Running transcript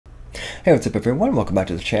Hey, what's up everyone? Welcome back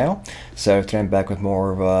to the channel. So today I'm back with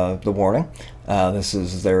more of The Warning. This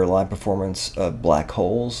is their live performance of Black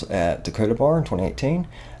Holes at Dakota Bar in 2018.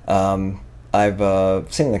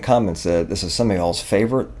 I've seen in the comments that this is some of y'all's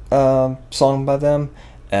favorite song by them.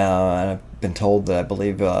 And I've been told that I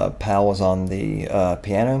believe Pal was on the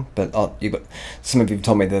piano, but some of you have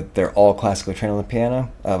told me that they're all classically trained on the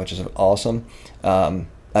piano, which is awesome.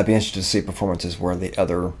 I'd be interested to see performances where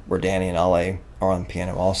Danny and Ale are on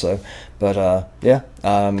piano also. But yeah,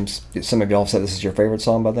 some of y'all said this is your favorite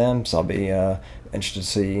song by them, so I'll be interested to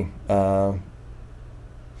see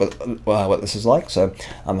what this is like. So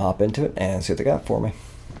I'm gonna hop into it and see what they got for me.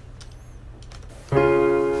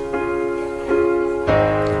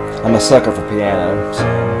 I'm a sucker for piano, so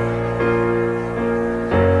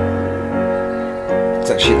it's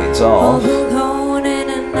like she leads off. All alone in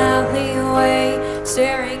an alleyway,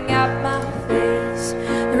 staring at my face,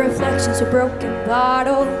 the reflections of broken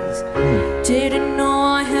bottles. Didn't know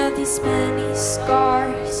I had these many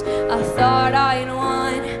scars. I thought I'd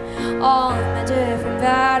won all my different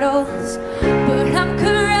battles, but I'm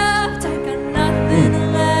corrupt, I got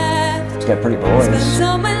nothing left. She's got a pretty voice. Spent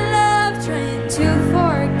all my love trying to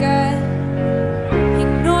forget.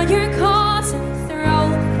 Ignore your calls and throw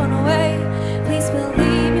the phone away. Please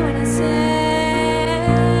believe me when I say.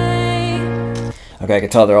 Okay, I can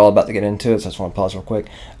tell they're all about to get into it, so I just want to pause real quick.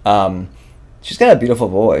 She's got a beautiful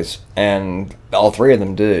voice, and all three of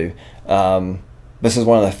them do. This is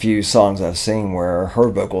one of the few songs I've seen where her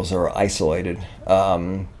vocals are isolated,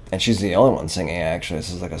 and she's the only one singing, actually.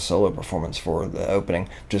 This is like a solo performance for the opening,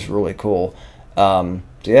 which is really cool. So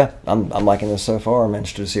yeah, I'm liking this so far. I'm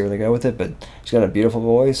interested to see where they go with it, but she's got a beautiful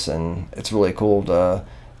voice, and it's really cool to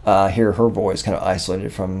hear her voice kind of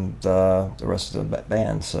isolated from the rest of the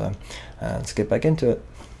band. So let's get back into it.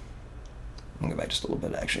 I'll go back just a little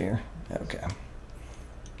bit actually here. Okay.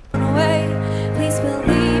 Please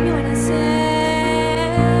believe me when I say.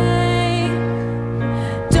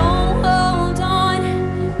 Don't hold on,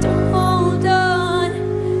 don't hold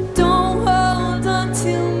on, don't hold on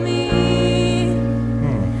to me.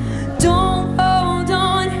 Don't hold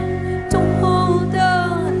on, don't hold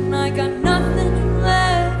on, I got nothing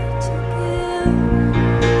left to give.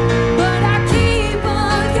 But I keep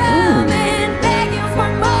on coming, begging for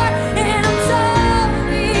more, and I'm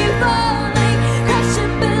slowly falling,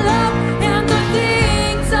 crashing below, and the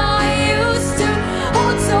things I used to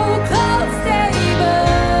hold so close, they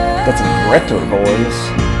burn. That's a rector voice.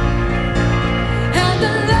 And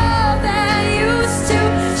the love that used to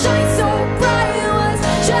shine so bright was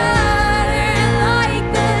shattered like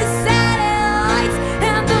the satellites,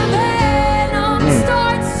 and the venom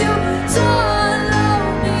starts to swallow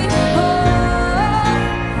me whole,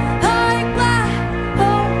 like black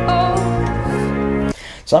holes.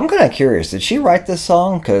 So I'm kind of curious, did she write this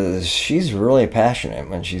song? Because she's really passionate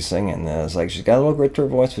when she's singing this. Like, she's got a little grit to her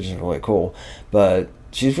voice, which is really cool, but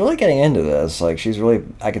she's really getting into this. Like,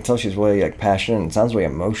 I can tell she's really like passionate, and it sounds really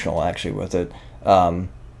emotional actually with it. I'm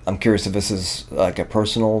curious if this is like a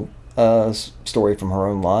personal story from her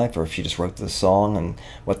own life, or if she just wrote this song and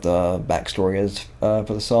what the backstory is for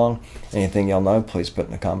the song. Anything y'all know, please put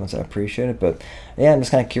in the comments. I appreciate it. But yeah, I'm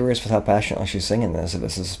just kind of curious with how passionately she's singing this, if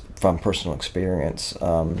this is from personal experience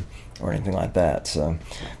or anything like that. So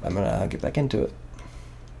I'm gonna get back into it.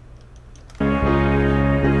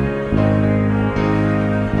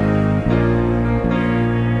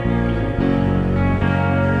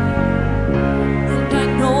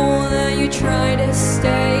 Try to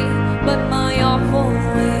stay, but my awful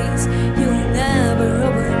ways you'll never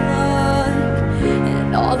overlook.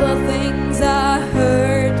 And all the things that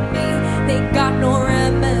hurt me, they got no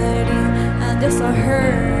remedy, and this are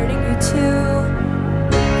hurting you too.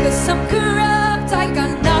 'Cause I'm corrupt, I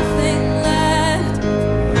got nothing left.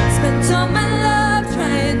 Spent all my love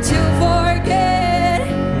trying to forget.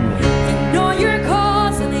 Ignore your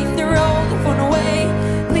calls and they throw the phone away.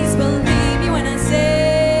 Please believe me when I say.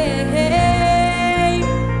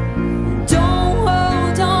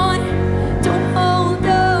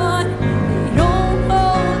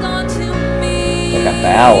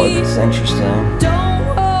 Ballad, it's interesting. Don't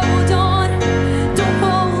hold on, don't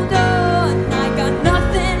hold on, I got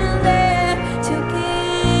nothing left to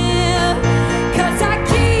give. 'Cause I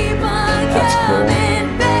keep on coming,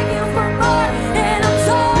 begging for more, and I'm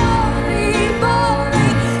slowly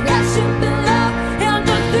falling, crashing below, and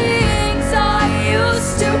the things I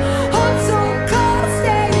used to hold so close,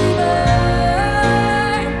 they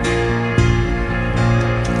burn.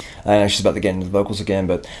 I know she's about to get into the vocals again,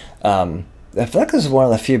 but I feel like this is one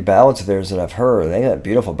of the few ballads of theirs that I've heard. They got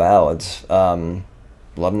beautiful ballads. Loving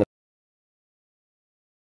the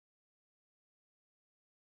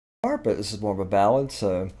But this is more of a ballad,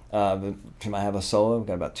 so she might have a solo. We've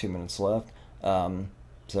got about 2 minutes left. So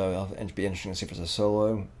it'll be interesting to see if it's a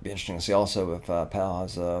solo. Be interesting to see also if Pal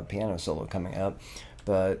has a piano solo coming up.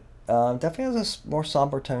 But definitely has a more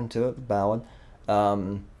somber tone to it, the ballad. I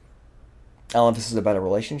don't know if this is about a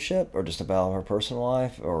relationship or just about her personal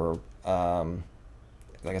life, or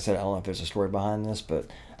like I said, I don't know if there's a story behind this,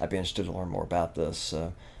 but I'd be interested to learn more about this.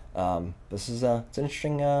 So this is it's an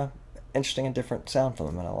interesting and different sound from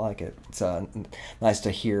them, and I like it. It's nice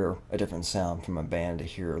to hear a different sound from a band, to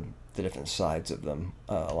hear the different sides of them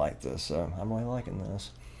like this. So I'm really liking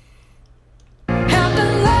this. And the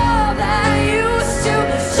love that used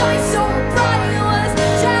to shine so bright was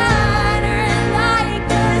shattered like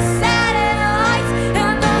the satellites,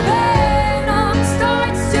 and the venom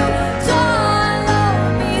starts to swallow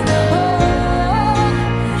me whole,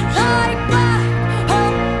 like black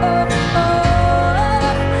holes. Interesting how their vocals are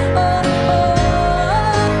kind of under the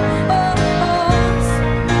house.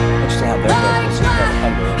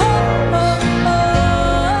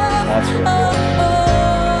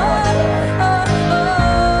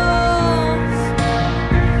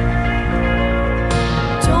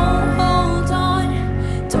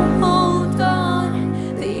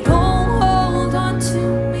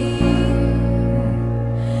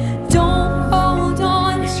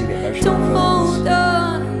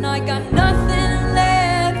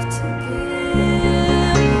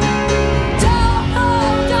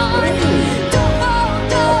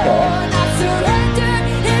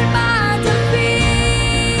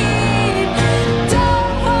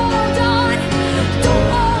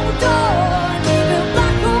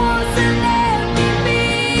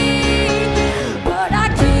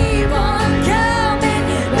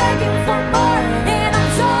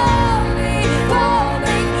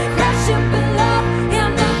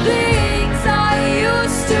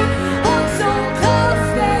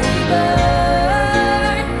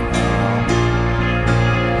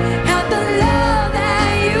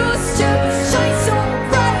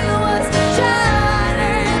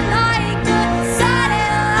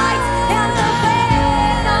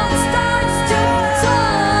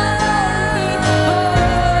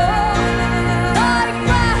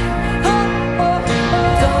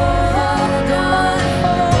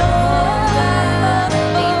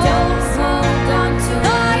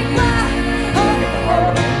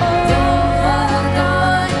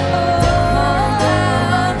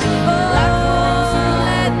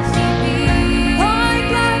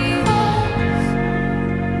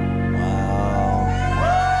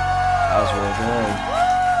 That's really good.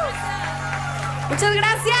 Muchas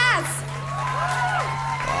gracias.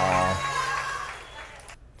 Wow.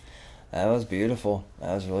 That was beautiful.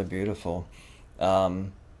 That was really beautiful.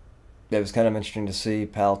 It was kind of interesting to see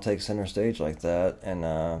Pal take center stage like that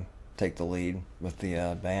and take the lead with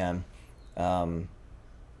the band.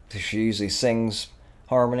 She usually sings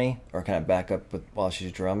harmony or kind of back up with, while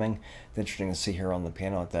she's drumming. It's interesting to see her on the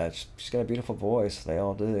piano like that. She's got a beautiful voice. They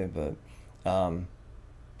all do, but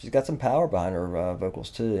she's got some power behind her vocals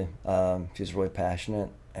too. She's really passionate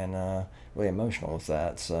and really emotional with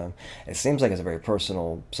that. So it seems like it's a very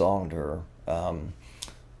personal song to her,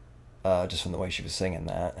 just from the way she was singing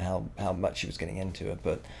that, how much she was getting into it.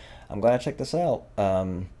 But I'm glad I checked this out.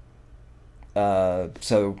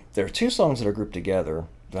 So there are two songs that are grouped together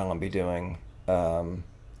that I'm going to be doing kind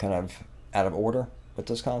of out of order with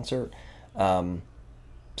this concert. So I'm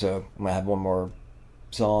going to have one more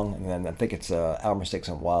song, and then I think it's Our Mistakes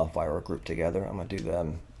and Wildfire are grouped together. I'm going to do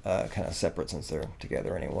them kind of separate since they're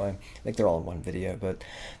together anyway. I think they're all in one video, but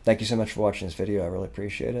thank you so much for watching this video. I really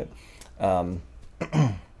appreciate it.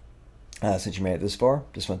 Since you made it this far,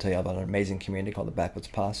 just want to tell you about an amazing community called the Backwoods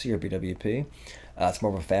Posse, or BWP. It's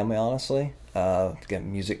more of a family, honestly.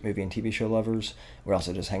 Again, music, movie, and TV show lovers. We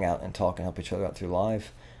also just hang out and talk and help each other out through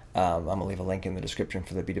life. I'm going to leave a link in the description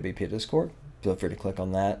for the BWP Discord. Feel free to click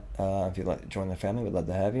on that if you'd like to join the family. We'd love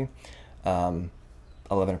to have you. I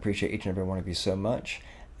love and appreciate each and every one of you so much.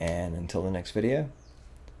 And until the next video,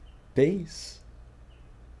 peace.